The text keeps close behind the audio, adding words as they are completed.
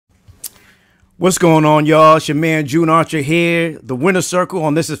What's going on, y'all? It's your man June Archer here, the Winner Circle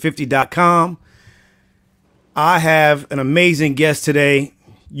on thisis50.com. I have an amazing guest today.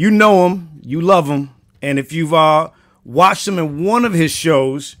 You know him, you love him, and if you've watched him in one of his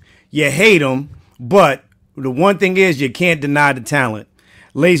shows, you hate him, but the one thing is you can't deny the talent.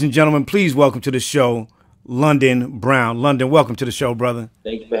 Ladies and gentlemen, please welcome to the show, London Brown. London, welcome to the show, brother.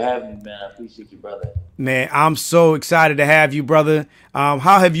 Thank you for having me, man. I appreciate you, brother. Man, I'm so excited to have you, brother. How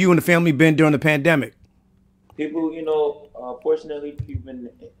have you and the family been during the pandemic? People, fortunately, people been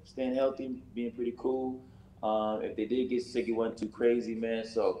staying healthy, being pretty cool. If they did get sick, it wasn't too crazy, man.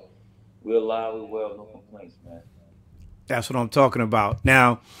 So we're alive, we're well, no complaints, man. That's what I'm talking about.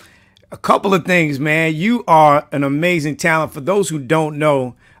 Now, a couple of things, man. You are an amazing talent. For those who don't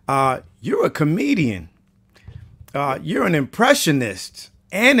know, you're a comedian. You're an impressionist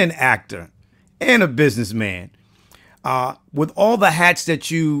and an actor and a businessman. With all the hats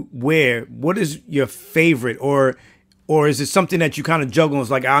that you wear, what is your favorite, or is it something that you kind of juggle? It's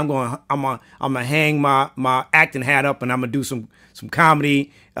like I'm gonna hang my acting hat up and I'm gonna do some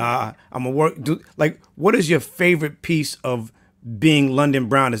comedy. I'm gonna like, what is your favorite piece of being London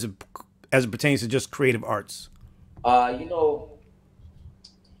Brown as it pertains to just creative arts? You know,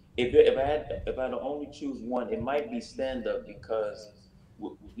 if I had to only choose one, it might be stand up because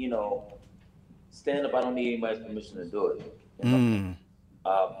you know stand up, I don't need anybody's permission to do it.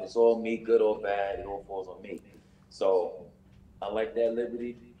 It's all me, good or bad. It all falls on me. So I like that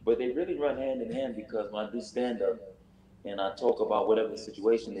liberty, but they really run hand in hand because when I do stand up and I talk about whatever the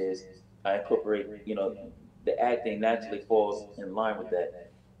situation is, I incorporate, the acting naturally falls in line with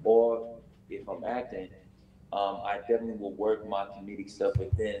that. Or if I'm acting, I definitely will work my comedic stuff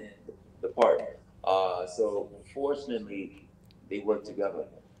within the part. So fortunately, they work together.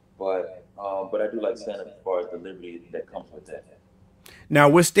 But I do like stand up as far as the liberty that comes with that. Now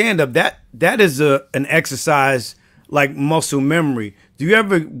with stand up, that is an exercise like muscle memory. Do you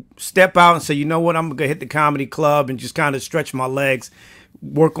ever step out and say, you know what, I'm gonna hit the comedy club and just kind of stretch my legs,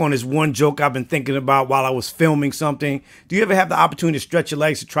 work on this one joke I've been thinking about while I was filming something? Do you ever have the opportunity to stretch your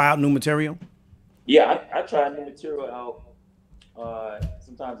legs to try out new material? Yeah, I try new material out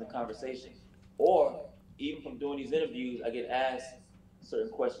sometimes in conversation, or even from doing these interviews, I get asked certain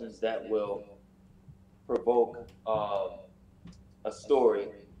questions that will provoke a story,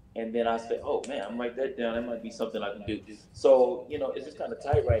 and then I say, "Oh man, I'm write that down. That might be something I can do." So it's just kind of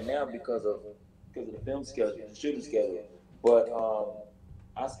tight right now because of the film schedule, the shooting schedule. But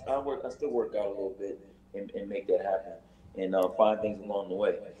I still work out a little bit and make that happen, and find things along the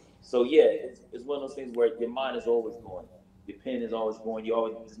way. So yeah, it's one of those things where your mind is always going, your pen is always going. You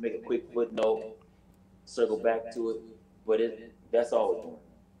always just make a quick footnote, circle back to it, but that's all we're doing.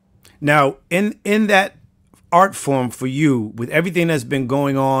 Now, in that art form for you, with everything that's been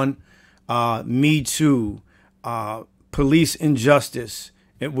going on, Me Too, police injustice,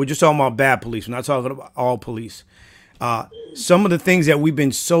 and we're just talking about bad police. We're not talking about all police. Some of the things that we've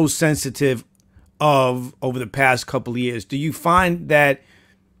been so sensitive of over the past couple of years, do you find that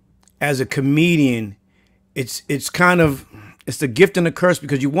as a comedian, it's the gift and the curse,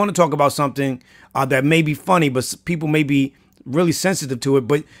 because you want to talk about something that may be funny, but people may be really sensitive to it,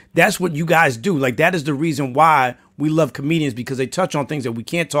 but that's what you guys do. Like, that is the reason why we love comedians, because they touch on things that we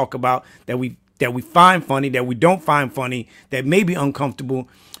can't talk about, that we find funny, that we don't find funny, that may be uncomfortable.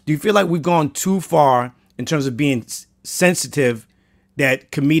 Do you feel like we've gone too far in terms of being sensitive,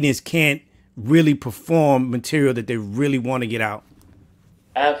 that comedians can't really perform material that they really want to get out?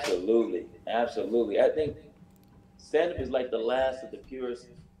 Absolutely, absolutely. I think stand-up is like the last of the purest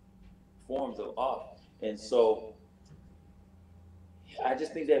forms of art, and so I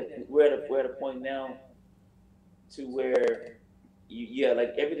just think that we're at a point now to where yeah,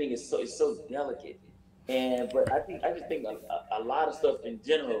 like everything is so delicate, and but I just think a lot of stuff in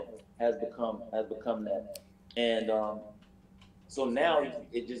general has become that, and so now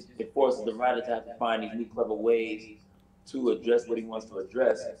it forces the writer to have to find these new clever ways to address what he wants to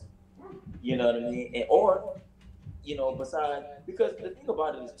address. You know what I mean? And or besides, because the thing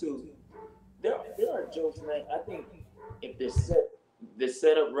about it is too, there are jokes, man. I think if they're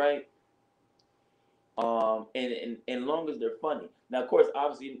set up right, and long as they're funny. Now, of course,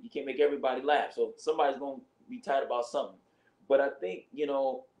 obviously, you can't make everybody laugh, so somebody's gonna be tight about something. But I think the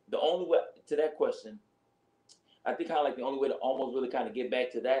only way to that question, I think kind of like the only way to almost really kind of get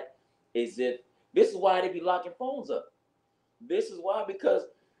back to that is if this is why they be locking phones up. This is why, because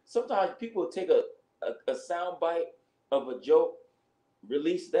sometimes people take a sound bite of a joke,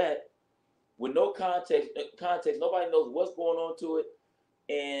 release that with no context. Nobody knows what's going on to it,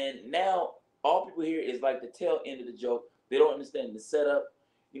 and now all people hear is like the tail end of the joke. They don't understand the setup,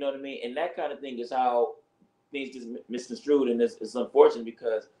 You know what I mean? And that kind of thing is how things just misconstrued, and it's unfortunate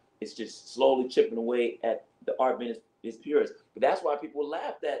because it's just slowly chipping away at the art being its purest. But that's why people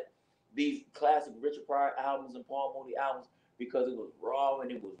laughed at these classic Richard Pryor albums and Paul Mooney albums because it was raw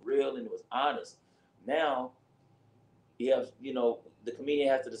and it was real and it was honest. Now you have, the comedian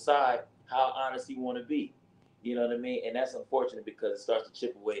has to decide how honest he want to be. You know what I mean? And that's unfortunate because it starts to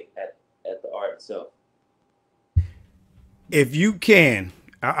chip away at the art itself. If you can,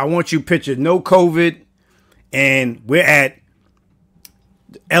 I want you to picture no COVID, and we're at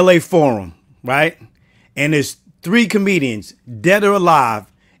LA Forum, right? And there's three comedians, dead or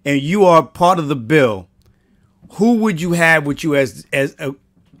alive, and you are part of the bill. Who would you have with you as an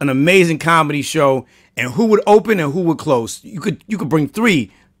amazing comedy show, and who would open and who would close? You could bring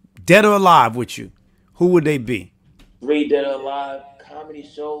three, dead or alive, with you. Who would they be? Three Dead or Alive comedy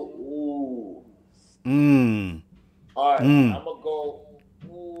show. Ooh. Mm. All right, Mm. I'm gonna go.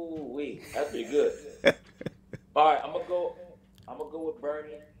 Ooh, wait, that's pretty good. All right, I'm gonna go. I'm gonna go with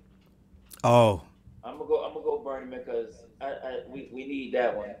Bernie. Oh, I'm gonna go Bernie because we need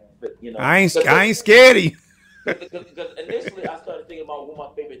that one. But I ain't scared of you. because initially I started thinking about who my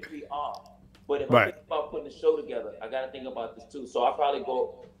favorite three are. But if I Right. think about putting the show together, I got to think about this too. So I probably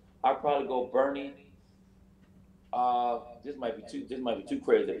go Bernie. This might be too. This might be too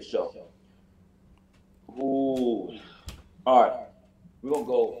crazy of a show. Ooh. All right. We're gonna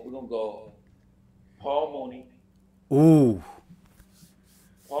go. Paul Mooney. Ooh.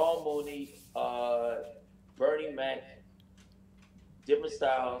 Paul Mooney. Bernie Mac. Different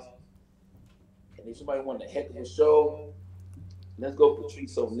styles. And if somebody want a heck of a show, let's go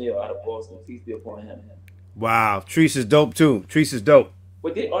Patrice O'Neal out of Boston. Peace be upon him. Wow. Treese is dope too. Treese is dope.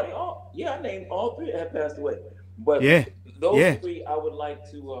 But are they all? Yeah, I named all three that have passed away. But Yeah. those Yeah. three, I would like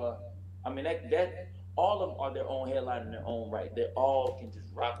to. I mean, that all of them are their own headline in their own right. They all can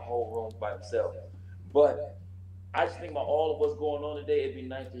just rock a whole room by themselves. But I just think about all of what's going on today. It'd be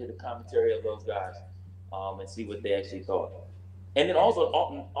nice to hear the commentary of those guys, and see what they actually thought. And then also,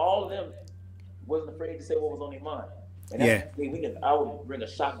 all of them wasn't afraid to say what was on their mind. And Yeah. that's we can. I would bring a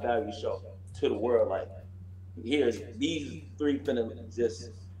shock value show to the world. Like, here's these three finna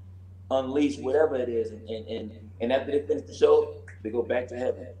just unleash whatever it is, and after they finish the show, they go back to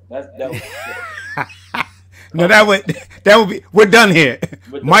heaven. That was No, that would be. We're done here.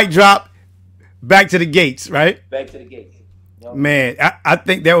 We're done. Mic drop. Back to the gates, right? back to the gates. Man, I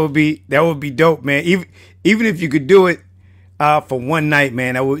think that would be dope, man. Even if you could do it for one night,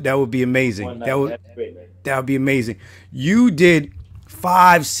 man, that would be amazing. One night, That would that's great, man. that would be amazing. You did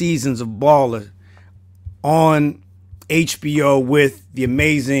 5 seasons of Baller on HBO with the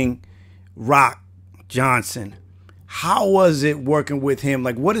amazing Rock Johnson. How was it working with him?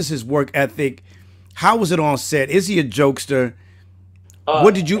 Like, what is his work ethic? How was it on set? Is he a jokester?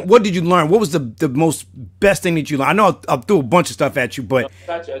 What did you learn? What was the most best thing that you learned? I know I threw a bunch of stuff at you, but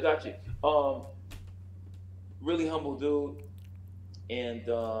I got you. Really humble dude, and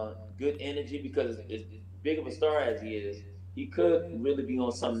good energy because as big of a star as he is, he could really be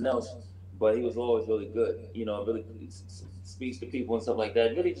on something else, but he was always really good. Really speaks to people and stuff like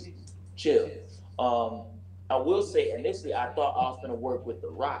that. Really just chill. Um, I will say, initially, I thought I was going to work with The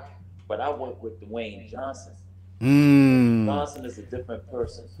Rock, but I worked with Dwayne Johnson. Johnson is a different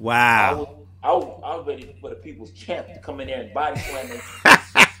person. I was, wow. I was ready for the people's champ to come in there and body slam him,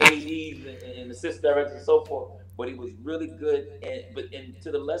 ADs and assist directors and so forth. But he was really good. And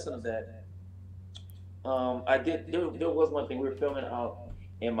to the lesson of that, I did. There was one thing we were filming out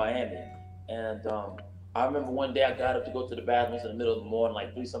in Miami, and I remember one day I got up to go to the bathroom in the middle of the morning,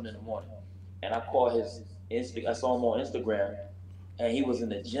 like 3 something in the morning, and I called his I saw him on Instagram, and he was in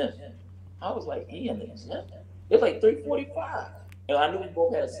the gym. I was like, he in the gym? It's like 3:45, and I knew we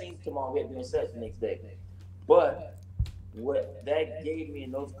both had a scene tomorrow. We had to be on set the next day, but what that gave me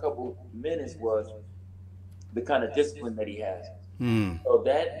in those couple minutes was the kind of discipline that he has. Hmm. So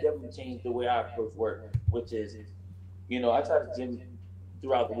that definitely changed the way I approach work, which is, I try to gym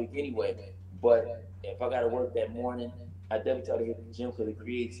throughout the week anyway, but if I got to work that morning, I definitely try to hit the gym because it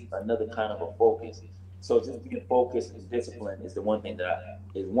creates another kind of a focus. So just being focused and disciplined is one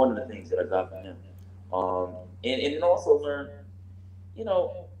of the things that I got from him. And then also learn,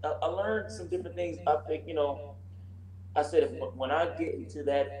 I learned some different things. I think, I said when I get into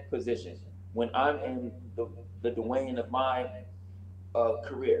that position, when I'm in the Dwayne of my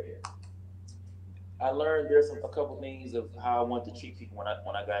career, I learned there's a couple things of how I want to treat people when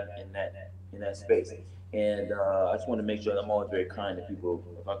I got in that space, and I just want to make sure that I'm always very kind to people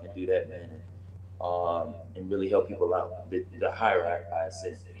if I can do that, man, and really help people out. The higher I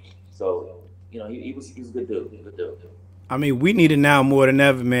ascend. So he was a good dude, good dude. I mean, we need it now more than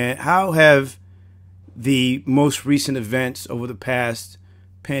ever, man. How have the most recent events over the past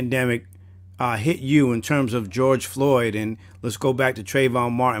pandemic hit you in terms of George Floyd? And let's go back to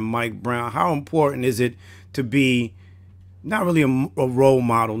Trayvon Martin, Mike Brown. How important is it to be not really a role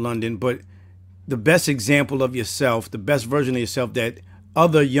model, London, but the best example of yourself, the best version of yourself that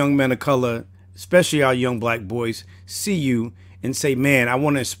other young men of color, especially our young black boys, see you and say, "Man, I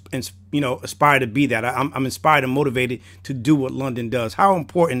want to, aspire to be that. I'm inspired and motivated to do what London does." How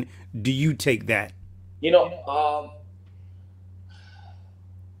important do you take that? You know,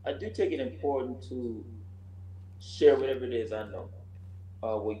 I do take it important to share whatever it is I know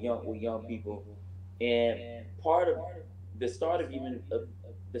with young people, and part of the start of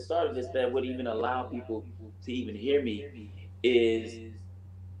this that would even allow people to even hear me is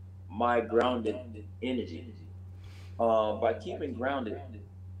my grounded energy. By keeping grounded,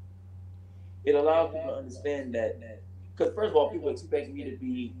 it allows people to understand that, because first of all, people expect me to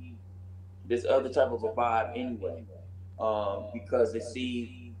be this other type of a vibe anyway, because they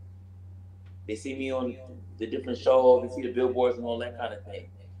see me on the different shows, they see the billboards and all that kind of thing.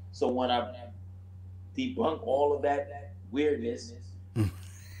 So when I debunk all of that weirdness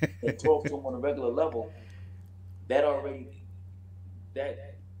and talk to them on a regular level, that already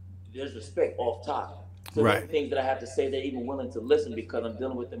that there's respect off top. So Right. there's things that I have to say they're even willing to listen because I'm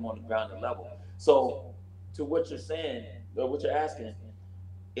dealing with them on the grounded level. So to what you're saying or what you're asking,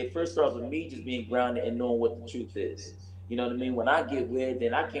 it first starts with me just being grounded and knowing what the truth is. You know what I mean? When I get weird,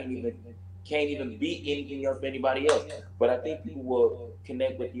 then I can't even be anything else for anybody else. But I think people will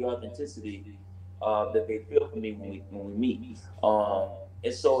connect with the authenticity that they feel from me when we meet.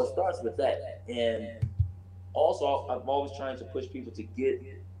 And so it starts with that. And also, I'm always trying to push people to get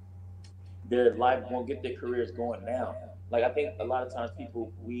their life going, get their careers going now. Like I think a lot of times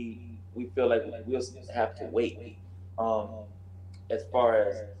people we feel like we'll have to wait. Um, as far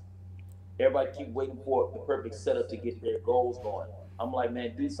as everybody keep waiting for the perfect setup to get their goals going. I'm like,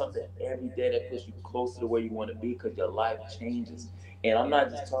 man, do something every day that puts you closer to where you want to be because your life changes. And I'm not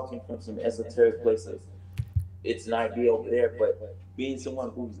just talking from some esoteric place of it's an idea over there, but being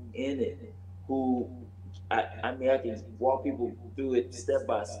someone who's in it, who I mean, I can walk people through it step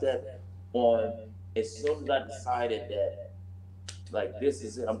by step. On as soon as I decided that like this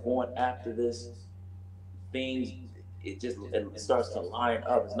is it, I'm going after this, things it starts to line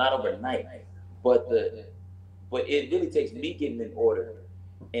up. It's not overnight, but it really takes me getting in order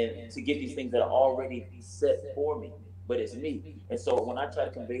and to get these things that are already set for me. But it's me, and so when I try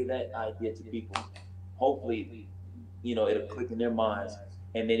to convey that idea to people, hopefully, it'll click in their minds,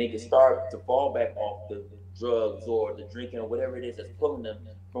 and then they can start to fall back off the drugs or the drinking or whatever it is that's pulling them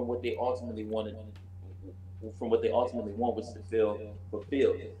from what they ultimately wanted, from what they ultimately want, which is to feel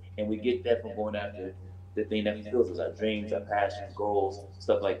fulfilled. And we get that from going after the thing that fulfills us, our dreams, our passions, goals,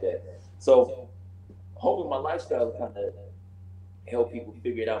 stuff like that. So hopefully my lifestyle will kind of help people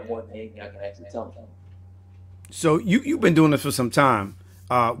figure it out more than anything I can actually tell them. So you've been doing this for some time.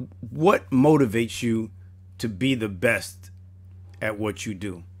 What motivates you to be the best at what you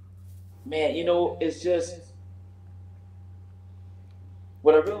do? Man, it's just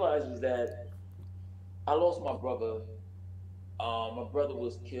what I realized is that I lost my brother. My brother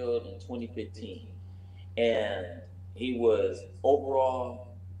was killed in 2015, and he was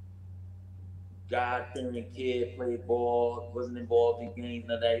overall God fearing kid, played ball, wasn't involved in games,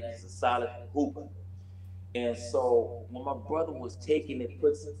 none of that. He was a solid hooper. And so when my brother was taken, it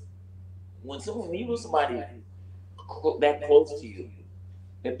puts when you lose somebody that close to you,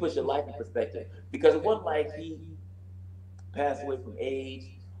 it puts your life in perspective. Because it wasn't like he passed away from age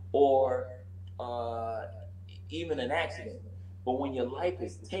or uh, even an accident. But when your life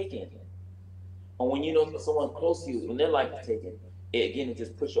is taken, or when you know someone close to you, when their life is taken, again, it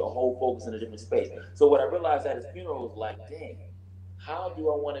just puts your whole focus in a different space. So what I realized at his funeral was like, dang, how do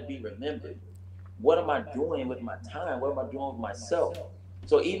I want to be remembered? What am I doing with my time? What am I doing with myself?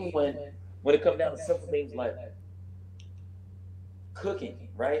 So even when it comes down to simple things like cooking,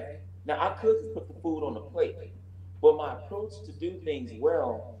 right? Now I could just put the food on the plate, but my approach to do things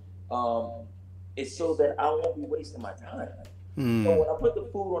well um, is so that I won't be wasting my time. So Hmm. when I put the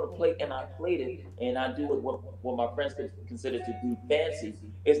food on the plate and I plate it and I do it what my friends could consider to be fancy,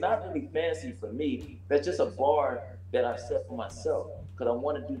 it's not really fancy for me. That's just a bar that I've set for myself because I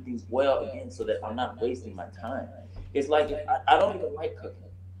want to do things well again so that I'm not wasting my time. It's like if I don't even like cooking,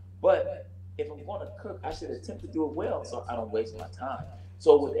 but if I'm going to cook, I should attempt to do it well so I don't waste my time.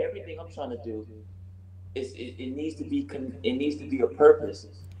 So with everything I'm trying to do, it needs to be it needs to be a purpose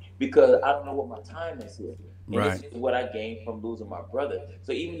because I don't know what my time is here. And this Right. is what I gained from losing my brother.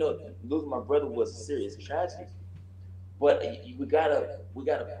 So even though losing my brother was a serious tragedy, but we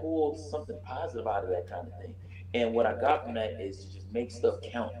gotta pull something positive out of that kind of thing. And what I got from that is to just make stuff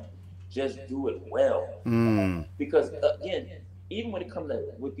count, just do it well. Because again, even when it comes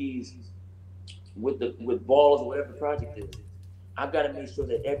to with these with balls or whatever the project is, I've got to make sure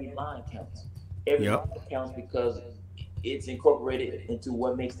that every line counts. Every Yep. line counts because it's incorporated into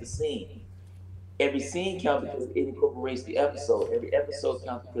what makes the scene. Every scene counts because it incorporates the episode. Every episode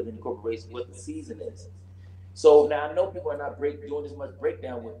counts because it incorporates what the season is. So now I know people are not doing as much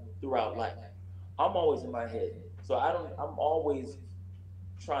breakdown throughout life. I'm always in my head, so I don't. I'm always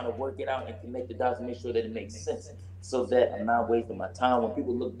trying to work it out and connect the dots and make sure that it makes sense, so that I'm not wasting my time. When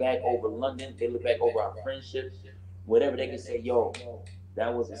people look back over London, they look back over our friendship, whatever, they can say, "Yo,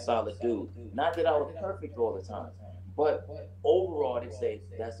 that was a solid dude." Not that I was perfect all the time, but overall, they say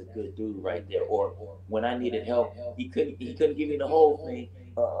that's a good dude right there. Or when I needed help, he couldn't give me the whole thing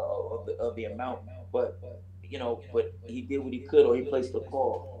of the amount, but but he did what he could, or he placed the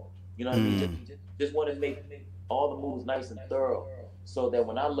call. You know what I mean? Just want to make all the moves nice and thorough, so that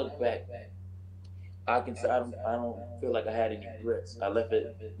when I look back, I can say I don't feel like I had any regrets. I left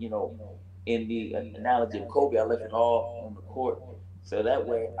it, in the analogy of Kobe, I left it all on the court, so that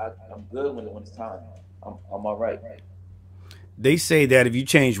way I'm good when it's time. I'm all right. They say that if you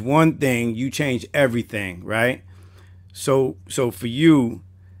change one thing, you change everything, right? So for you,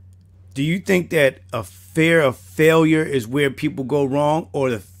 do you think that a fear of failure is where people go wrong, or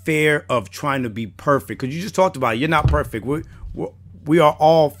the fear of trying to be perfect? Because you just talked about it. You're not perfect. We are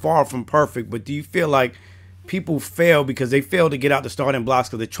all far from perfect. But do you feel like people fail because they fail to get out the starting blocks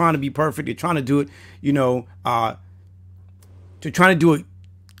because they're trying to be perfect? They're trying to do it, they're trying to do it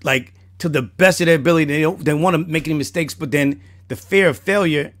like to the best of their ability. They want to make any mistakes, but then the fear of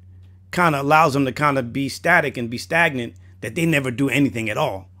failure kind of allows them to kind of be static and be stagnant, that they never do anything at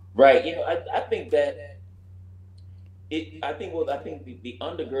all. Right. I think that I think the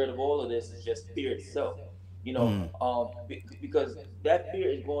undergird of all of this is just fear itself. Because that fear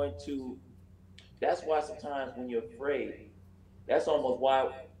is going to. That's why sometimes when you're afraid, that's almost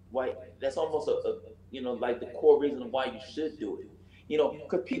why that's almost like the core reason why you should do it.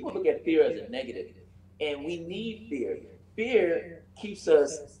 Because people look at fear as a negative, and we need fear. Fear keeps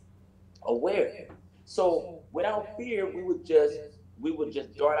us aware. So without fear, we would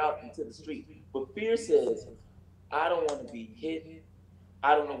just dart out into the street. But fear says, I don't want to be hit.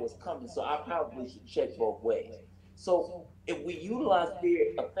 I don't know what's coming, so I probably should check both ways. So if we utilize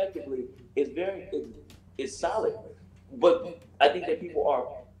fear effectively, it's solid. But I think that people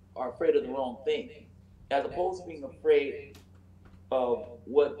are afraid of the wrong thing, as opposed to being afraid of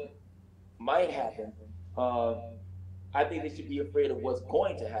what might happen. Uh, I think they should be afraid of what's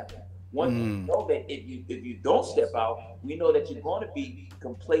going to happen. One thing we know, that if you don't step out, we know that you're going to be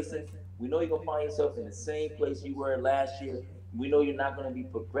complacent. We know you're going to find yourself in the same place you were last year. We know you're not going to be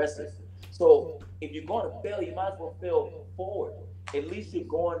progressive. So if you're going to fail, you might as well fail forward. At least you're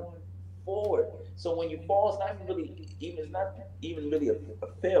going forward. So when you fall, it's not even really a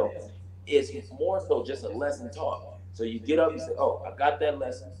fail. It's more so just a lesson taught. So you get up and say, "Oh, I got that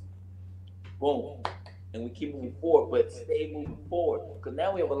lesson." Boom. And we keep moving forward, but stay moving forward. Because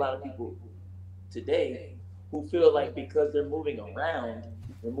now we have a lot of people today who feel like because they're moving around,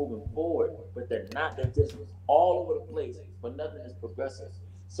 they're moving forward, but they're not. They're just all over the place, but nothing is progressive.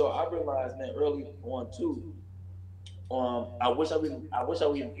 So I realized, man, early on too. I wish I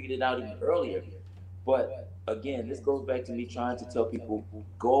would even figured it out even earlier. But again, this goes back to me trying to tell people,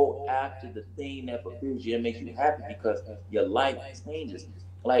 go after the thing that fulfills you and makes you happy, because your life changes.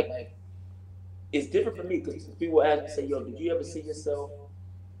 Like, it's different for me, because people ask me, say, "Yo, did you ever see yourself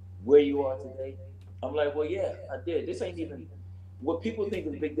where you are today?" I'm like, "Well, yeah, I did." This ain't even what people think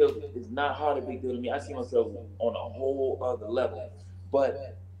is a big deal. Is not hardly a big deal to me. I see myself on a whole other level,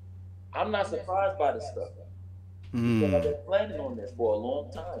 but I'm not surprised by this stuff, because I've been planning on this for a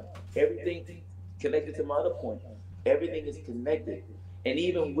long time. Everything connected to my other point. Everything is connected, and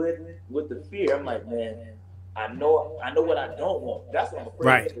even with the fear, I'm like, man, I know what I don't want. That's what I'm afraid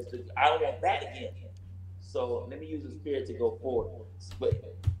Right. of. I don't want that again. So let me use the spirit to go forward. But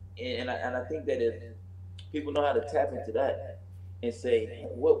and I think that if people know how to tap into that and say, "Hey,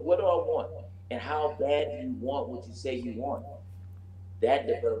 what do I want, and how bad do you want what you say you want?" That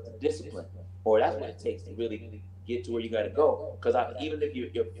develops a discipline, or that's what it takes to really get to where you got to go. Because even if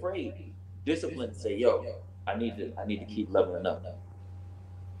you're afraid, discipline say, "Yo, I need to keep leveling up."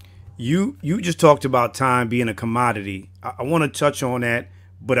 You just talked about time being a commodity. I want to touch on that,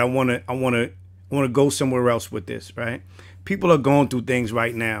 but I want to go somewhere else with this. Right? People are going through things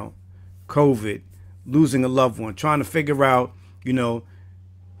right now, COVID, losing a loved one, trying to figure out, if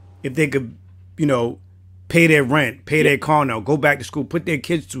they could, pay their rent, pay their car note, go back to school, put their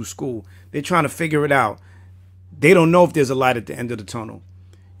kids through school. They're trying to figure it out. They don't know if there's a light at the end of the tunnel.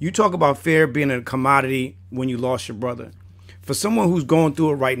 You talk about fear being a commodity when you lost your brother. For someone who's going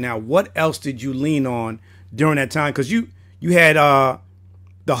through it right now, what else did you lean on during that time? Because you had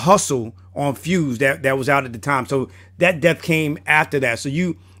the hustle on Fuse that was out at the time. So that death came after that. So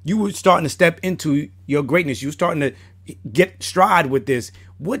you were starting to step into your greatness. You were starting to get stride with this.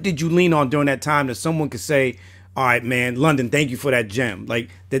 What did you lean on during that time that someone could say, all right, man, London, thank you for that gem. Like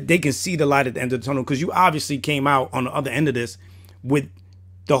that they can see the light at the end of the tunnel, because you obviously came out on the other end of this with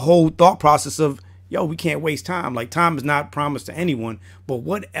the whole thought process of, yo, we can't waste time. Like time is not promised to anyone. But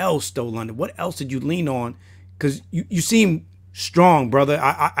what else though, London? What else did you lean on? Because you seem strong, brother.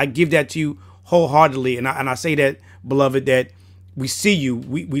 I give that to you wholeheartedly. And I say that, beloved, that we see you.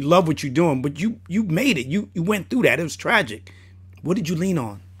 We love what you're doing, but you made it. You went through that. It was tragic. What did you lean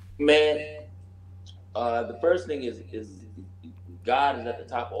on? Man, the first thing is God is at the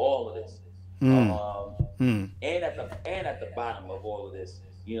top of all of this, and at the bottom of all of this.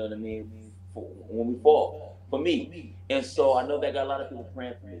 You know what I mean? When we fall, for me, and so I know that got a lot of people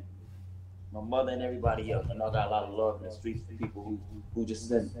praying for me, my mother and everybody else. I know I got a lot of love in the streets for people who just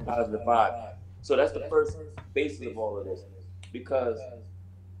send positive vibe. So that's the first basis of all of this, because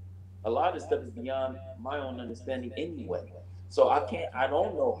a lot of this stuff is beyond my own understanding anyway. So I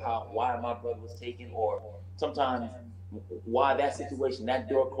don't know why my brother was taken, or sometimes why that situation, that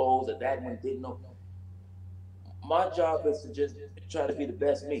door closed, or that one didn't know. My job is to just try to be the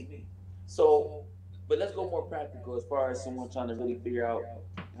best me. So, but let's go more practical as far as someone trying to really figure out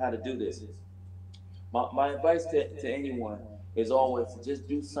how to do this. My advice to anyone is always to just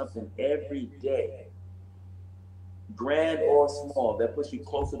do something every day, grand or small, that puts you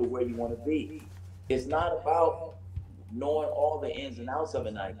closer to where you want to be. It's not about knowing all the ins and outs of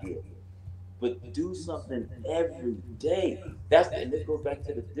an idea, but do something every day. And this goes back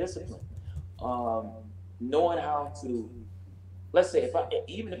to the discipline. Um, Knowing how to, let's say,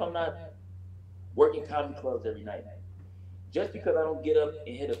 even if I'm not working comedy clubs every night, just because I don't get up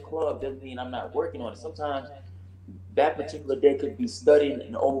and hit a club doesn't mean I'm not working on it. Sometimes that particular day could be studying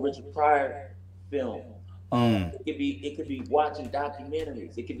an old Richard Pryor film. It could be watching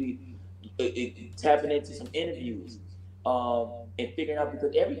documentaries. It could be tapping into some interviews, and figuring out,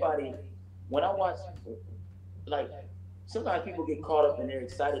 because everybody, when I watch, like, sometimes people get caught up and they're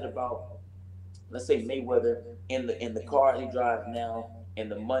excited about, let's say, Mayweather in the car he drives now, and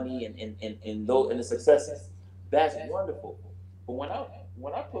the money and the successes. That's wonderful. But when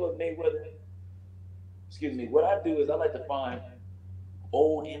I pull up Mayweather, excuse me, what I do is I like to find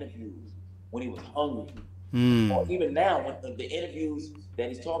old interviews when he was hungry. Or even now, when the interviews that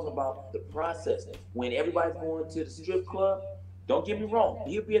he's talking about the process, when everybody's going to the strip club, don't get me wrong,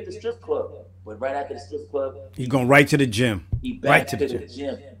 he'll be at the strip club, but right after the strip club, He's going right to the gym. he Right back to to the the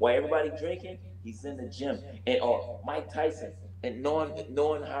gym. gym. While everybody drinking, he's in the gym. And or Mike Tyson, and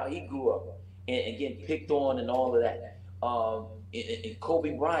knowing how he grew up, and getting picked on and all of that. And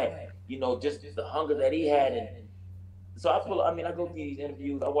Kobe Bryant, just the hunger that he had. And so I go through these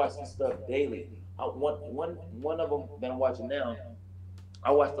interviews, I watch this stuff daily. One of them that I'm watching now, I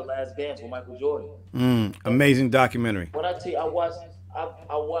watched The Last Dance with Michael Jordan. Amazing documentary. When I tell you, I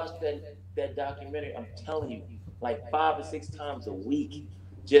watched that documentary. I'm telling you, like 5 or 6 times a week.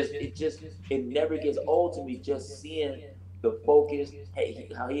 It never gets old to me. Just seeing the focus, hey,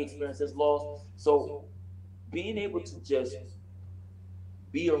 how he experienced his loss. So being able to just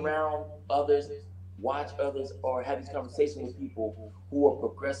be around others, watch others, or have these conversations with people who are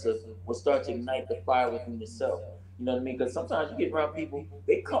progressive will start to ignite the fire within yourself. You know what I mean? Because sometimes you get around people,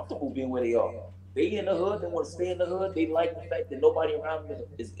 they comfortable being where they are. They in the hood, they want to stay in the hood. They like the fact that nobody around them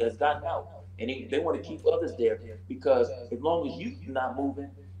has gotten out. And they want to keep others there, because as long as you're not moving,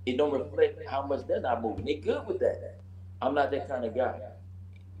 it don't reflect how much they're not moving. They good with that. I'm not that kind of guy.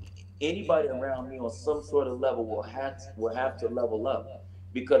 Anybody around me on some sort of level will have to level up,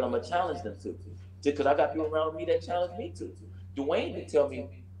 because I'm gonna challenge them to. Because I got people around me that challenge me to. Dwayne didn't tell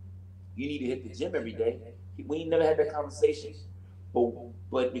me you need to hit the gym every day. We ain't never had that conversation.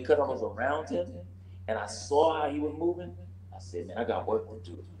 But because I was around him and I saw how he was moving, I said, man, I got work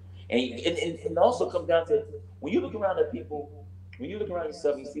to do. And it also comes down to, when you look around at people, when you look around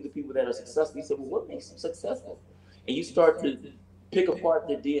yourself and you see the people that are successful, you say, well, what makes them successful? And you start to pick apart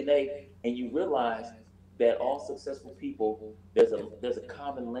their DNA, and you realize that all successful people, there's a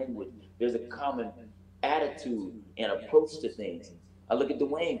common language, there's a common attitude and approach to things. I look at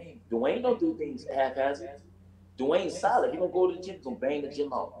Dwayne. Dwayne don't do things haphazard. Dwayne's solid. He gonna go to the gym, he's gonna bang the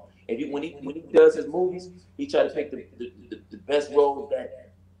gym out. When he does his movies, he try to pick the best roles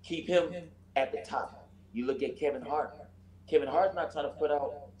that keep him at the top. You look at Kevin Hart. Kevin Hart's not trying to put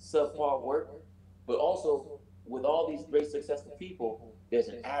out subpar work, but also with all these great successful people, there's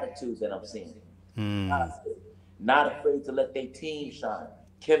an attitude that I'm seeing. Positive. Not afraid to let their team shine.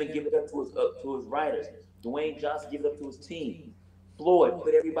 Kevin give it up to his writers. Dwayne Johnson give it up to his team. Floyd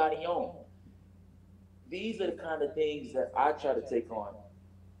put everybody on. These are the kind of things that I try to take on,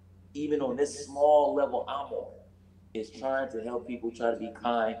 even on this small level I'm on. Is trying to help people try to be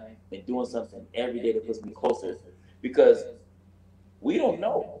kind and doing something every day that puts me closer. Because we don't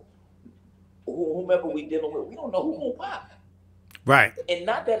know whomever we dealing with. We don't know who gonna pop. Right. And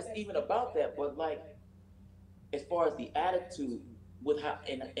not that it's even about that, but like as far as the attitude with how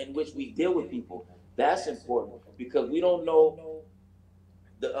in which we deal with people, that's important because we don't know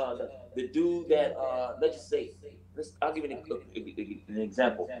the dude that let's just say I'll give you an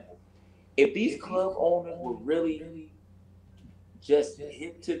example. If these club owners were really just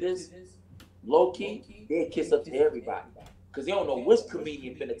hip to this low key, they'd kiss up to everybody because they don't know which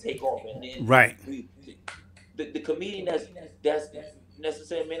comedian finna take off, and then Right. The comedian that's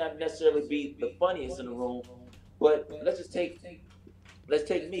necessarily may not necessarily be the funniest in the room, but let's take me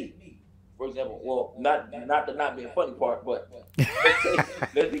for example. Well, not the not being funny part, but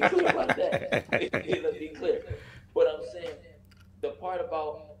let's be clear about that. Let's be clear. But I'm saying the part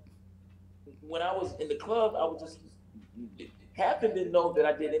about when I was in the club, I was just half of them didn't know that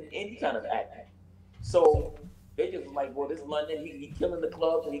I did any kind of acting. So they just was like, well, this London, he killing the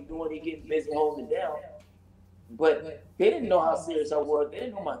clubs and he getting busy holding it down. But they didn't know how serious I was. They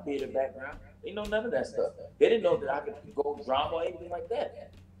didn't know my theater background. They didn't know none of that stuff. They didn't know that I could go drama or anything like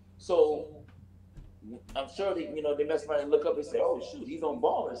that. So I'm sure they mess around and look up and say, oh shoot, he's on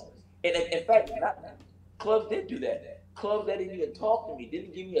Ballers. And in fact, clubs did do that. Clubs that didn't even talk to me,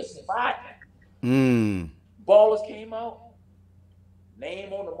 didn't give me a spot. Ballers came out,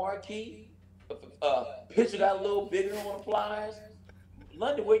 name on the marquee, picture got a little bigger on the flyers.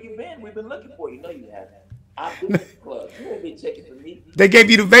 London, where you been? We've been looking for you. No, you haven't. I've been in the club. You ain't been checking for me. They gave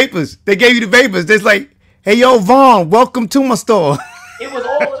you the vapors. They're like, hey, yo, Vaughn, welcome to my store. It was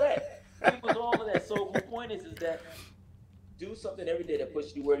all of that. So the point is that do something every day that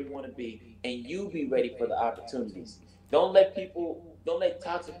pushes you where you want to be, and you be ready for the opportunities. Don't let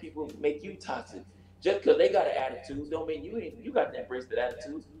toxic people make you toxic. Just because they got an attitude, don't mean you got to embrace that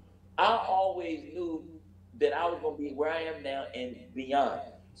attitude. I always knew that I was going to be where I am now and beyond.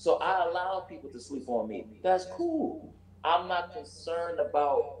 So I allow people to sleep on me. That's cool. I'm not concerned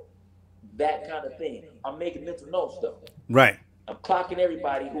about that kind of thing. I'm making mental notes though. Right. I'm clocking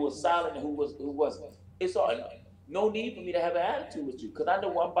everybody who was silent and who wasn't. It's all no need for me to have an attitude with you because I know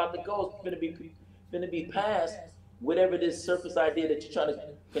where I'm about to go. It's gonna be past whatever this surface idea that you're trying to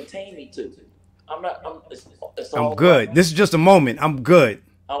contain me to. I'm good. Right. This is just a moment. I'm good.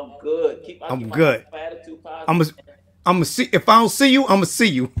 I'm good. I'm good. My attitude positive. I'm gonna see. If I don't see you, I'm gonna see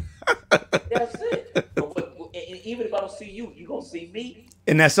you. That's it. And even if I don't see you, you gonna see me.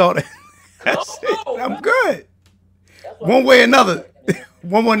 And that's all. That's it. I'm good. One way or another.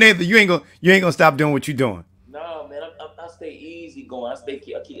 One way or another. You ain't gonna stop doing what you're doing. No, man. I stay easy going. I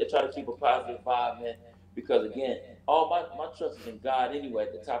try to keep a positive vibe, man. Because again, all my trust is in God anyway.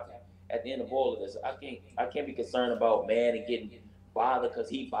 At the end of all of this, I can't be concerned about man and getting bothered because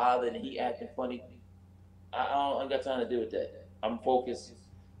he bothered and he acting funny. I don't got time to deal with that. I'm focused.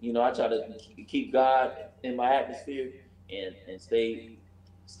 I try to keep God in my atmosphere and stay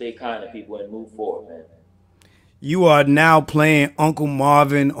kind to people and move forward, man. You are now playing Uncle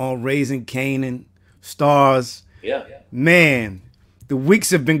Marvin on Raising Kanan, Starz. Yeah. Man, the weeks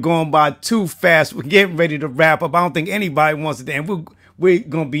have been going by too fast. We're getting ready to wrap up. I don't think anybody wants to. And we're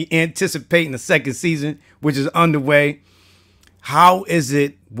going to be anticipating the second season, which is underway. How is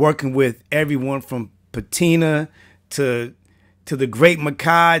it working with everyone from Patina to the great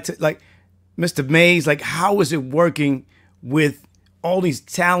Makai to like Mr. Mays? Like, how is it working with all these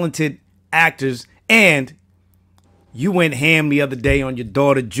talented actors? And you went ham the other day on your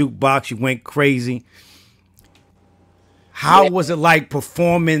daughter jukebox. You went crazy. How was it like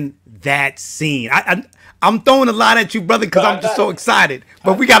performing that scene? I'm throwing a lot at you, brother, because I'm just so excited.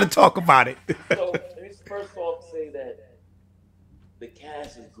 But we got to talk about it. So let me first off say that the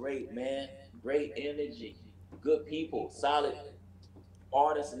cast is great, man. Great energy, good people, solid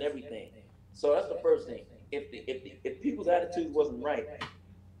artists, and everything. So that's the first thing. If people's attitude wasn't right,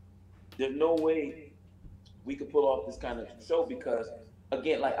 there's no way we could pull off this kind of show because,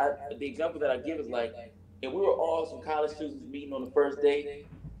 again, like the example that I give is like, if we were all some college students meeting on the first day,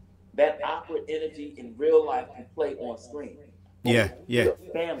 that awkward energy in real life can play on screen. Yeah.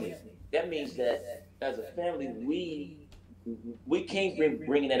 Family. That means that as a family, we we can't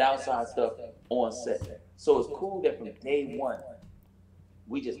bringing that outside stuff on set. So it's cool that from day one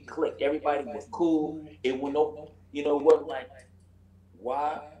we just clicked. Everybody was cool. It was no, it wasn't like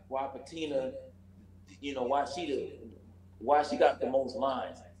why Patina, why she got the most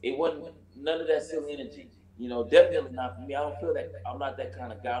lines. It wasn't none of that silly energy. Definitely not for me. I don't feel that. I'm not that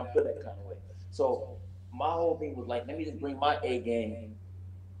kind of guy. I don't feel that kind of way. So my whole thing was like, let me just bring my A game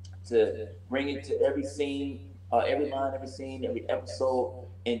to bring it to every scene, every line, every scene, every episode,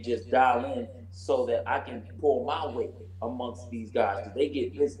 and just dial in so that I can pull my weight amongst these guys because they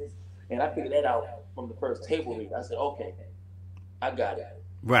get busy. And I figured that out from the first table read. I said, okay, I got it.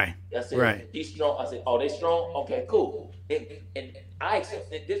 Right. I said, Right. he's strong. I said, oh, they strong? Okay, cool. And I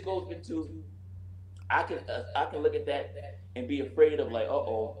accept that this goes into, I can look at that and be afraid of like,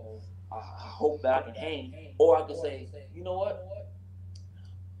 uh-oh, I hope that I can hang. Or I can say, you know what?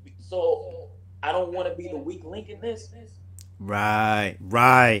 So I don't want to be the weak link in this. Right.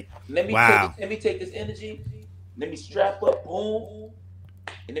 Right. Wow. Let me take this energy. Let me strap up, boom,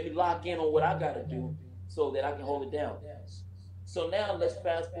 and let me lock in on what I got to do so that I can hold it down. So now let's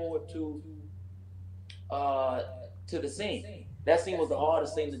fast forward to the scene. That scene was the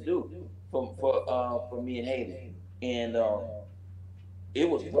hardest thing to do for me and Haley, and it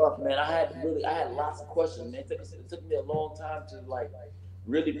was rough, man. I had lots of questions, man. It took me a long time to like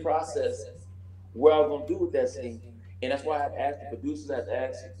really process what I was gonna do with that scene, and that's why I had asked the producers. I had to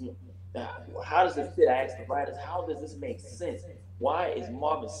ask, how does this fit? I asked the writers, how does this make sense? Why is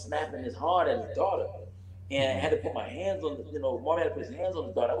Marvin snapping this hard at his daughter? And I had to put my hands on Marvin had to put his hands on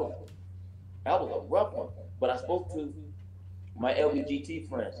his daughter. That was a rough one. But I spoke to my LBGT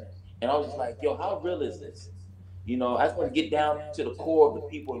friends, and I was just like, yo, how real is this? I just want to get down to the core of the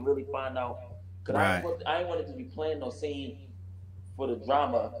people and really find out. Because I didn't want it to be playing no scene for the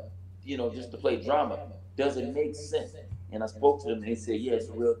drama, just to play drama. Does it make sense? And I spoke to them, and they said, yeah, it's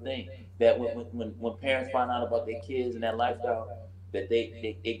a real thing. That when parents find out about their kids and that lifestyle, that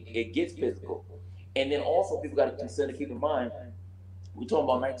it gets physical. And then also people got to consider, keep in mind, we're talking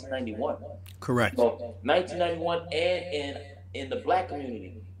about 1991. Correct. So 1991, and in the black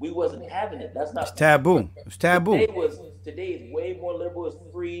community, we wasn't having it. That's not. It's taboo. It's taboo. Today is way more liberal. It's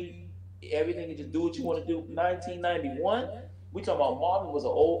free. Everything you just do what you want to do. 1991, we talking about Marvin was an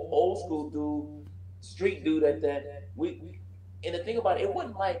old school dude, street dude at that. And the thing about it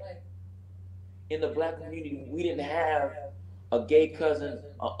wasn't like in the black community we didn't have a gay cousin,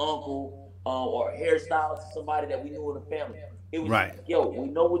 an uncle, or a hairstylist, somebody that we knew in the family. It was right. Like, yo, we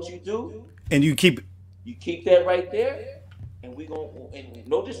know what you do, and you keep that right there, and we gonna, and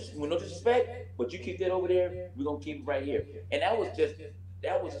no disrespect, but you keep that over there. We're gonna keep it right here. And that was just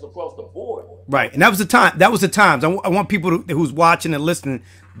across the board. Right, and that was the time. That was the times. I want people who's watching and listening.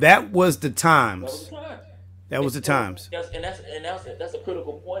 That was the times. That was the times. That's a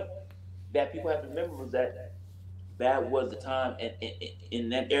critical point that people have to remember, was that was the time, and in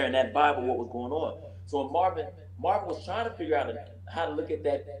that era, in that Bible, what was going on. So when Marvin was trying to figure out how to look at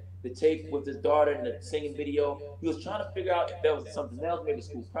the tape with his daughter and the singing video. He was trying to figure out if there was something else, maybe a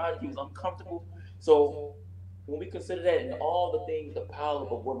school project. He was uncomfortable. So when we consider that and all the things, the power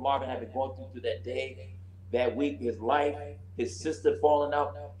of what Marvin had been going through that day, that week, his life, his sister falling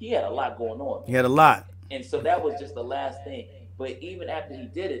out, he had a lot going on. He had a lot. And so that was just the last thing. But even after he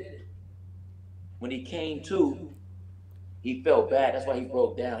did it, when he came to, he felt bad. That's why he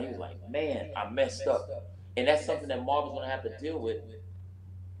broke down. He was like, man, I messed up. And that's something that Marvin's going to have to deal with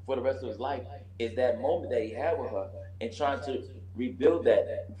for the rest of his life, is that moment that he had with her and trying to rebuild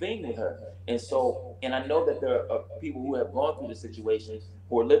that thing with her. And so, and I know that there are people who have gone through this situation,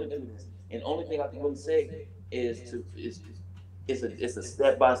 who are living through this. And the only thing I can really say is it's a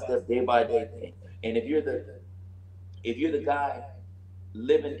step-by-step, day-by-day thing. And if you're the guy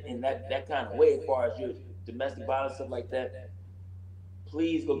living in that kind of way, as far as your domestic violence, stuff like that,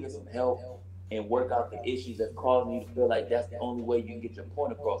 please go get some help and work out the issues that's causing you to feel like that's the only way you can get your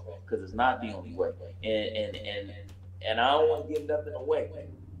point across, because it's not the only way. And I don't want to give nothing away.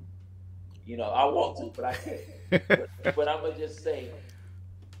 I want to, but I can't. but I'm gonna just say,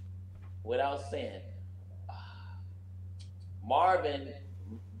 without saying, Marvin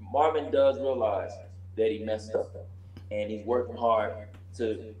does realize that he messed up, and he's working hard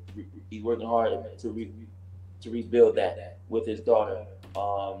to rebuild that with his daughter.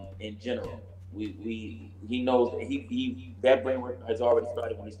 In general, he knows that that brain work has already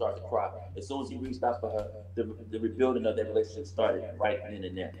started when he started to cry. As soon as he reached out for her, the rebuilding of that relationship started right then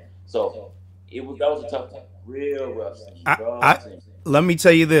and there. So that was a tough one, real rough scene. Let me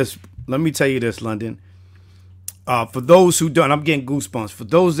tell you this, London. For those who don't, I'm getting goosebumps. For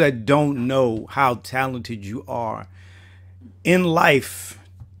those that don't know how talented you are, in life,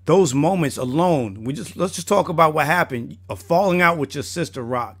 those moments alone, let's just talk about what happened. A falling out with your sister,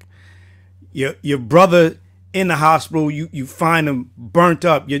 Rock. Your brother in the hospital, you find him burnt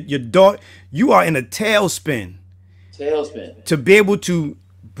up. Your daughter, you are in a tailspin. Tailspin. To be able to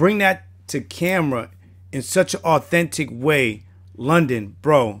bring that to camera in such an authentic way, London,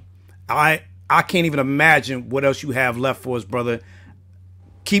 bro, I can't even imagine what else you have left for us, brother.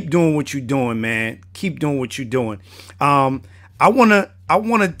 Keep doing what you're doing, man. Keep doing what you're doing. I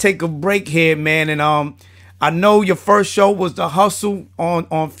wanna take a break here, man. And I know your first show was The Hustle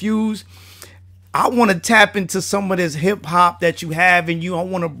on Fuse. I want to tap into some of this hip hop that you have in you. I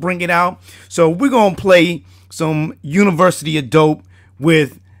want to bring it out. So we're gonna play some University of Dope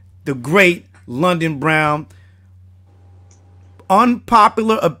with the great London Brown.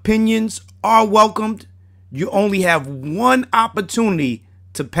 Unpopular opinions are welcomed. You only have one opportunity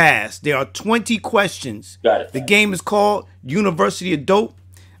to pass. There are 20 questions. Got it. The game is called University of Dope.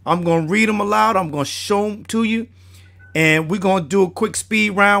 I'm going to read them aloud. I'm going to show them to you. And we're going to do a quick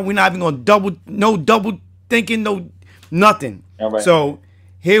speed round. We're not even going to no double thinking, no nothing. All right. So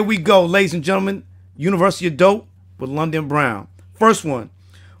here we go, ladies and gentlemen. University of Dope with London Brown. First one.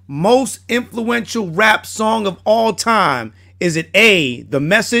 Most influential rap song of all time. Is it A, The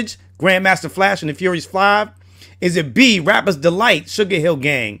Message, Grandmaster Flash and the Furious 5? Is it B, Rapper's Delight, Sugar Hill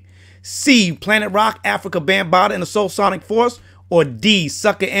Gang? C, Planet Rock, Africa Bambaataa and the Soul Sonic Force? Or D,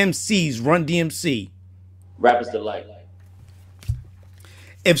 Sucker MC's Run DMC? Rapper's Delight.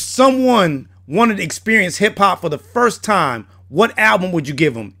 If someone wanted to experience hip-hop for the first time, what album would you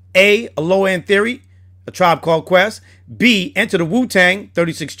give them? A, A Low End Theory, A Tribe Called Quest. B, Enter the Wu-Tang,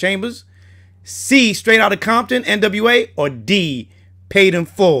 36 Chambers. C, Straight Outta Compton, NWA. Or D, Paid in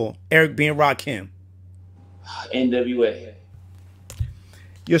Full, Eric B. and Rakim. NWA.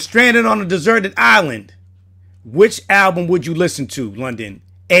 You're stranded on a deserted island. Which album would you listen to, London?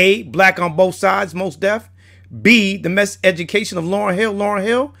 A, Black on Both Sides, Most Def. B, The Mess Education of Lauryn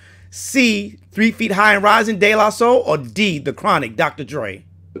Hill. C, 3 Feet High and Rising, De La Soul. Or D, The Chronic, Dr. Dre.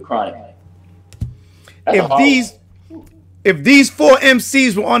 The Chronic. If these four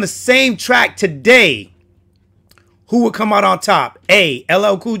MCs were on the same track today, who would come out on top? A,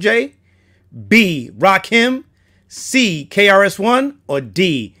 LL Cool J. B, Rakim. C, KRS-One. Or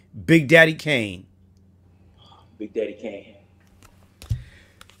D, Big Daddy Kane. Big Daddy Kane.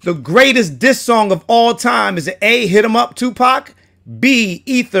 The greatest diss song of all time is it A, Hit 'Em Up, Tupac. B,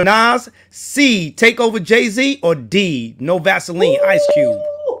 Ether, Nas. C, Take Over, Jay-Z. Or D, No Vaseline, Ice Cube.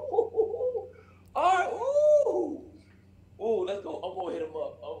 All right. Ooh, let's go. I'm going to hit him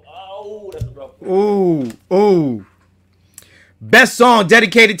up. Oh, that's a rough one. Ooh. Best song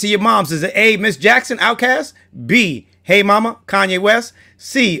dedicated to your moms. Is it A, Miss Jackson, Outkast? B, Hey Mama, Kanye West?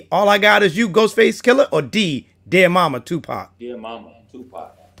 C, All I Got Is You, Ghostface Killer? Or D, Dear Mama, Tupac? Dear Mama,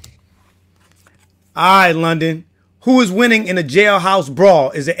 Tupac. All right, London. Who is winning in a jailhouse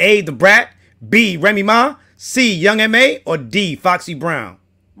brawl? Is it A, The Brat? B, Remy Ma? C, Young M.A.? Or D, Foxy Brown?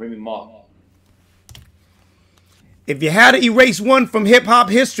 Remy Ma. If you had to erase one from hip-hop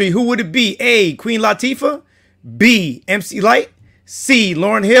history, who would it be? A, Queen Latifah? B, MC Lyte? C,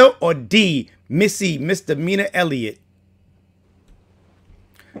 Lauryn Hill? Or D, Missy Misdemeanor Elliott?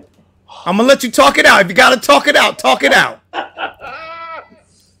 I'm going to let you talk it out. If you got to talk it out, talk it out.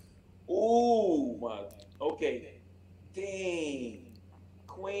 Ooh, my. Okay. Dang.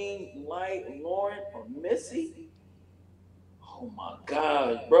 Queen, Lyte, Lauryn, or Missy? Oh, my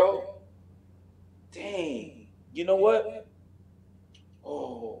gosh, bro. Dang. You know what?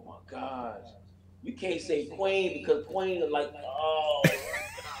 Oh, my gosh. You can't say Queen because Queen is like, oh.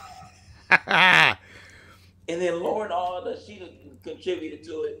 And then Lauryn, she contributed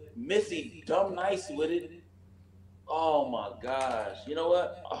to it. Missy, dumb nice with it. Oh my gosh. You know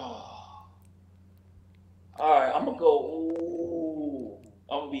what? Oh. All right, I'm gonna go. Ooh.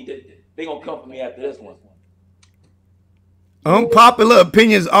 They gonna come for me after this one. Unpopular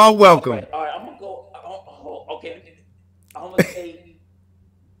opinions are welcome. All right, I'm gonna go. Okay. I'm gonna say.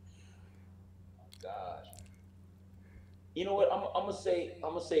 Gosh. You know what? I'm gonna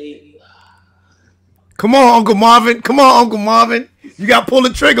say. Come on, Uncle Marvin. You got to pull the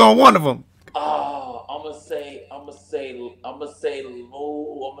trigger on one of them. Oh, I'm gonna say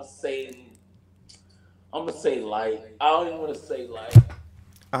Light. I don't even want to say Light.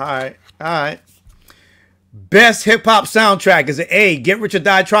 All right. Best hip hop soundtrack. Is it A, Get Rich or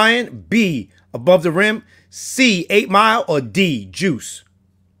Die Trying? B, Above the Rim? C, 8 Mile? Or D, Juice?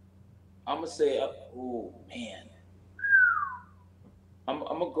 I'm gonna say, oh man. I'm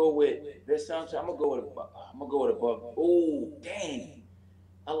gonna go with this soundtrack. I'm gonna go with Above. Oh dang,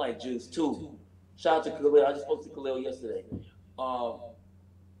 I like Juice too. Shout out to Khalil. I just spoke to Khalil yesterday. Um,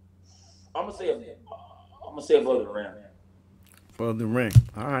 I'm gonna say above the rim. Above the ring.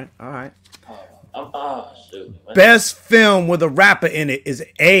 All right, all right. Shoot. Best film with a rapper in it is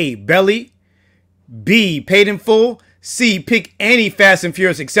A, Belly, B, Paid in Full, C, pick any Fast and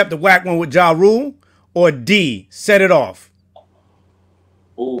Furious except the whack one with Ja Rule, or D, Set It Off.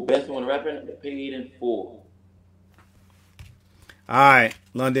 Ooh, best one rapping, Paid in Full. All right,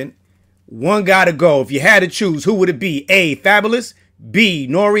 London. One gotta go. If you had to choose, who would it be? A, Fabulous, B,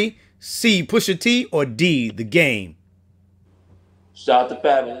 Nori, C, Pusha T, or D, The Game? Shout out to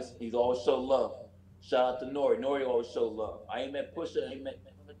Fabulous. He's always show love. Shout out to Nori. Nori always show love. I ain't met Pusha. I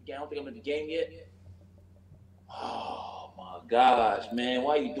don't think I'm in the game yet. Oh my gosh, man.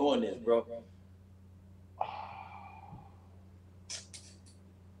 Why are you doing this, bro?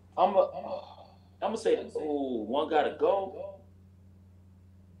 I'm gonna say, ooh, one gotta go.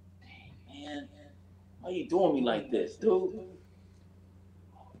 Dang, man. Why you doing me like this, dude?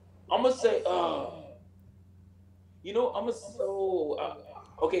 I'm gonna say, I'm gonna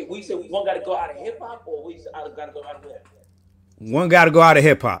okay, we said one gotta go out of hip hop, or we gotta go out of where? One gotta go out of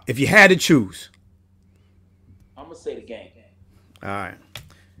hip hop. If you had to choose. I'm gonna say The Game. All right.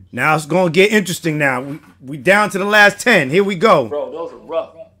 Now it's gonna get interesting now. We down to the last 10. Here we go. Bro, those are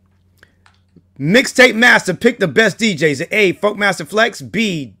rough. Mixtape Master, pick the best DJs. A, Funk Master Flex,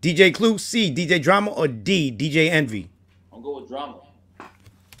 B, DJ Clue, C, DJ Drama, or D, DJ Envy. I'm going with Drama.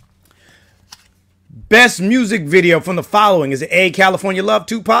 Best music video from the following is it A, California Love,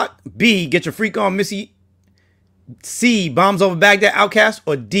 Tupac, B, Get Your Freak On, Missy, C, Bombs Over Baghdad, Outkast,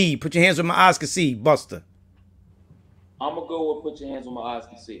 or D, Put Your Hands Where My Eyes Can See, Buster. I'm gonna go with Put Your Hands Where My Eyes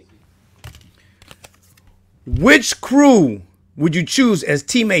Can See. Which crew would you choose as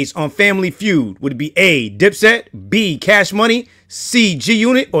teammates on Family Feud? Would it be A, Dipset, B, Cash Money, C, G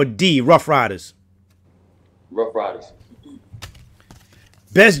Unit, or D, Rough Riders? Rough Riders.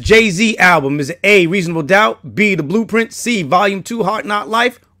 Best Jay-Z album is it A, Reasonable Doubt, B, The Blueprint, C, Volume 2, Heart Not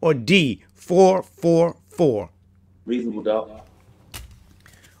Life, or D, 444? Reasonable Doubt.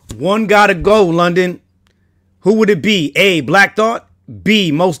 One gotta go, London. Who would it be? A, Black Thought,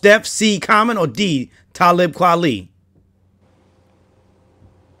 B, Mos Def, C, Common, or D, Talib Kweli?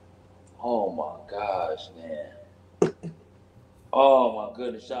 Oh my gosh, man. Oh my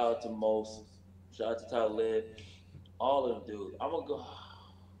goodness. Shout out to Mos. Shout out to Talib. All of them dudes. I'm gonna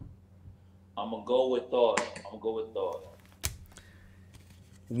go with Thought.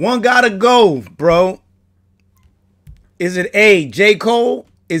 One gotta go, bro. Is it A, J. Cole?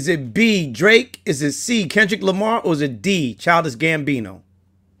 Is it B, Drake? Is it C, Kendrick Lamar? Or is it D, Childish Gambino?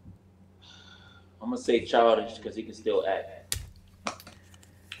 I'm gonna say Childish because he can still act.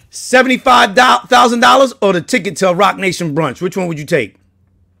 $75,000 or the ticket to a Rock Nation brunch? Which one would you take?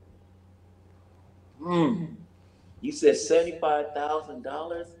 You said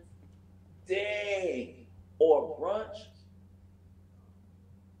 $75,000? Dang. Or brunch?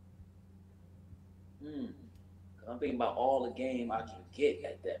 I'm thinking about all the game I can get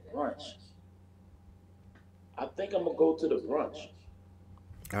at that brunch. I think I'm gonna go to the brunch.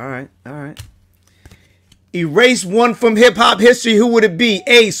 All right, all right. Erase one from hip hop history. Who would it be?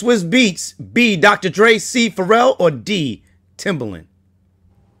 A, Swizz Beatz, B, Dr. Dre, C, Pharrell, or D, Timbaland?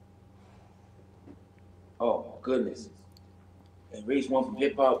 Oh goodness. Erase one from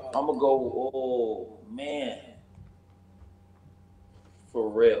hip hop. I'm gonna go. Oh man.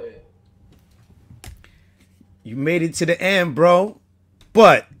 Pharrell. You made it to the end, bro.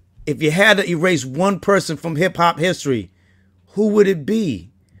 But if you had to erase one person from hip hop history, who would it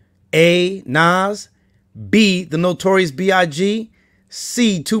be? A, Nas, B, the Notorious B.I.G.,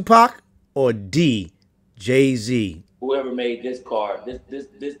 C, Tupac, or D, Jay-Z? Whoever made this card, this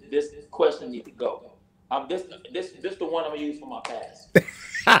question needs to go. This the one I'm gonna use for my pass.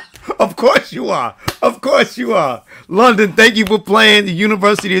 Of course you are. Of course you are. London, thank you for playing the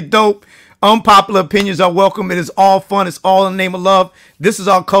University of Dope. Unpopular opinions are welcome. It is all fun. It's all in the name of love. This is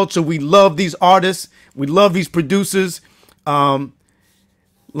our culture. We love these artists. We love these producers.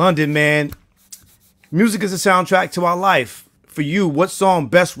 London, man, music is a soundtrack to our life. For you, what song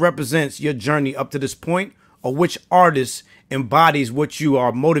best represents your journey up to this point, or which artist embodies what you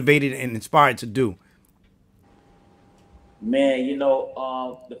are motivated and inspired to do? Man,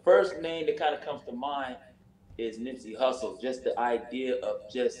 the first name that kind of comes to mind is Nipsey Hussle. Just the idea of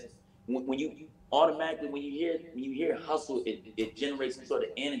just when you automatically when you hear hustle, it generates some sort of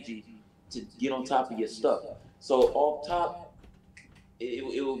energy to get on top of your stuff. So off top, it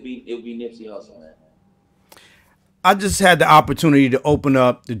will be Nipsey Hussle, man. I just had the opportunity to open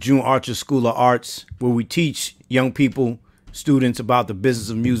up the June Archer School of Arts, where we teach young people, students, about the business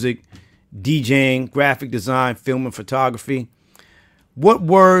of music, DJing, graphic design, film, and photography. what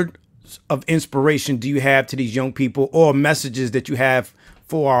word of inspiration do you have to these young people, or messages that you have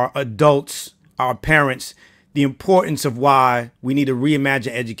for our adults, our parents, the importance of why we need to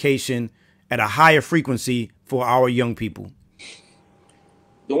reimagine education at a higher frequency for our young people?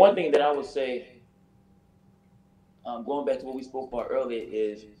 The one thing that I would say, going back to what we spoke about earlier,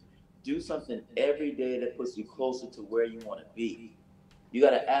 is do something every day that puts you closer to where you want to be. You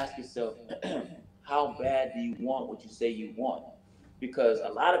got to ask yourself, how bad do you want what you say you want? Because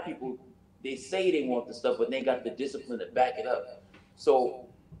a lot of people, they say they want the stuff, but they ain't got the discipline to back it up. So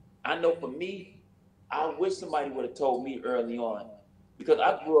I know for me, I wish somebody would have told me early on, because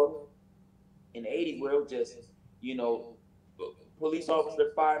I grew up in the 80s where it was just, you know, police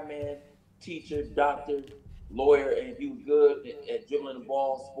officer, fireman, teacher, doctor, lawyer, and if you was good at dribbling the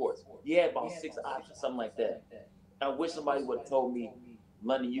ball, sports. You had about 6 options, something like that. I wish somebody would have told me,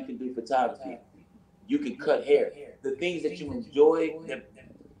 London, you can do photography, you can cut hair. The things that you enjoy,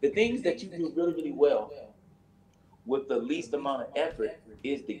 the things that you do really, really well with the least amount of effort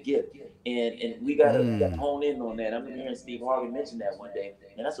is the gift. And we gotta hone in on that. I remember hearing Steve Harvey mention that one day,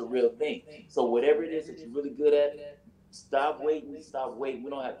 and that's a real thing. So whatever it is that you're really good at, stop waiting, stop waiting. We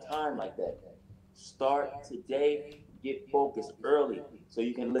don't have time like that. Start today, get focused early so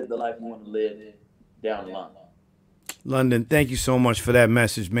you can live the life you want to live down the line. London, thank you so much for that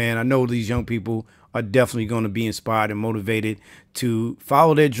message, man. I know these young people are definitely going to be inspired and motivated to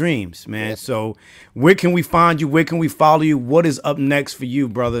follow their dreams, man. Yeah. So where can we find you? Where can we follow you? What is up next for you,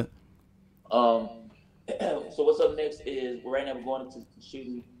 brother? So what's up next is right now we're going into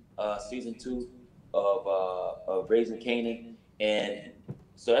shooting season 2 of Raising Kanan, and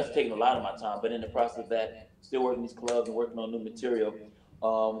so that's taking a lot of my time. But in the process of that, still working these clubs and working on new material.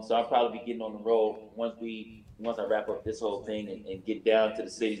 So I'll probably be getting on the road once I wrap up this whole thing and get down to the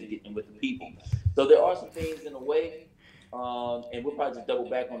cities and get in with the people. So there are some things in the way, and we'll probably just double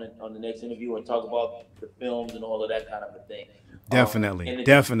back on the next interview and talk about the films and all of that kind of a thing. Definitely, and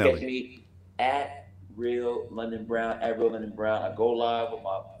definitely. Catch me at Real London Brown. At Real London Brown, I go live with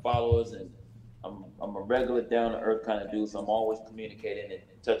my followers, and I'm a regular down to earth kind of dude. So I'm always communicating and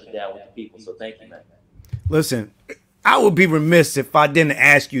touching down with the people. So thank you, man. Listen, I would be remiss if I didn't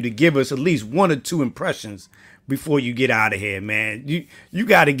ask you to give us at least 1 or 2 impressions before you get out of here, man. You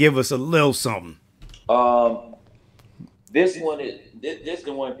got to give us a little something. This is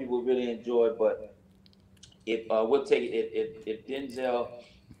the one people really enjoy. But if we'll take it if Denzel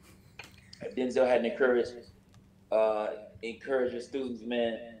hadn't encouraged your students,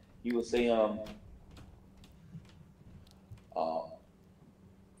 man, you would say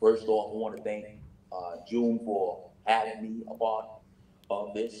first off, I want to thank June for having me a part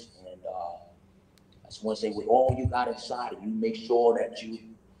of this, and I just want to say, with all you got inside of you, make sure that you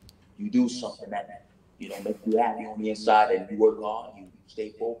do something that makes you happy on the inside, and you work hard, you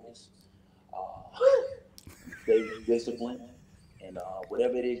stay focused, stay disciplined, and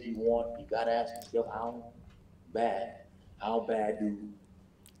whatever it is you want, you gotta ask yourself how bad do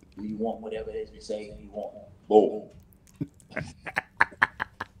you want whatever it is you say you want. Boom.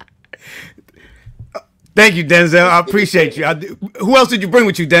 Thank you, Denzel. I appreciate you. Who else did you bring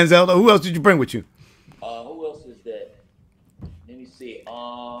with you, Denzel? Who else did you bring with you? Who else is that? Let me see.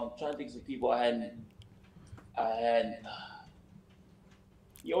 Trying to think of some people I had.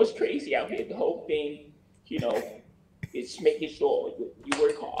 It's crazy out here. The whole thing, it's making sure you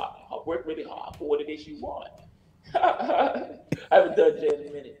work hard. Work really hard for what it is you want. I haven't done that in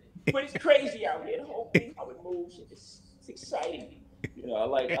a minute, but it's crazy out here. The whole thing, how it moves, it's exciting. I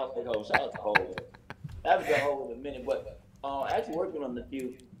like shout out to Hov. I haven't done Hov in a minute, but actually working on a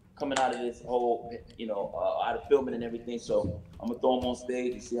few coming out of this whole, out of filming and everything. So I'm gonna throw them on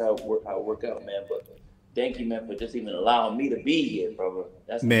stage and see how it work out, man. But thank you, man, for just even allowing me to be here, brother.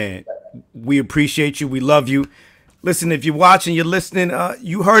 Man, we appreciate you. We love you. Listen, if you're watching, you're listening,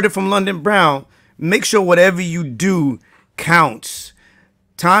 you heard it from London Brown. Make sure whatever you do counts.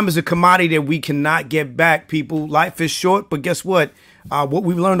 Time is a commodity that we cannot get back, people. Life is short, but guess what? What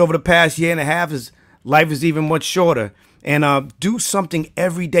we've learned over the past year and a half is life is even much shorter. And do something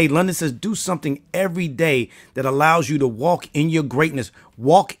every day. London says do something every day that allows you to walk in your greatness,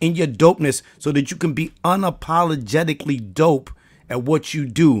 walk in your dopeness, so that you can be unapologetically dope at what you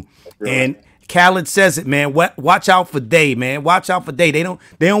do. Really? And Khaled says it, man. Watch out for they, man. Watch out for they. They don't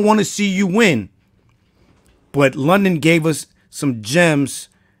want to see you win. But London gave us some gems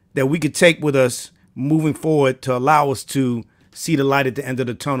that we could take with us moving forward to allow us to see the light at the end of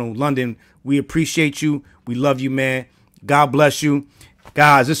the tunnel. London, we appreciate you. We love you, man. God bless you.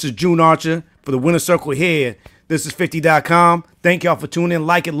 Guys, this is June Archer for the Winner Circle here. This is 50.com. Thank y'all for tuning in.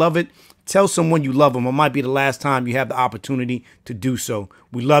 Like it, love it. tell someone you love them. It might be the last time you have the opportunity to do so.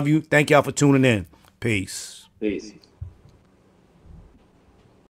 We love you. Thank y'all for tuning in. Peace. Peace.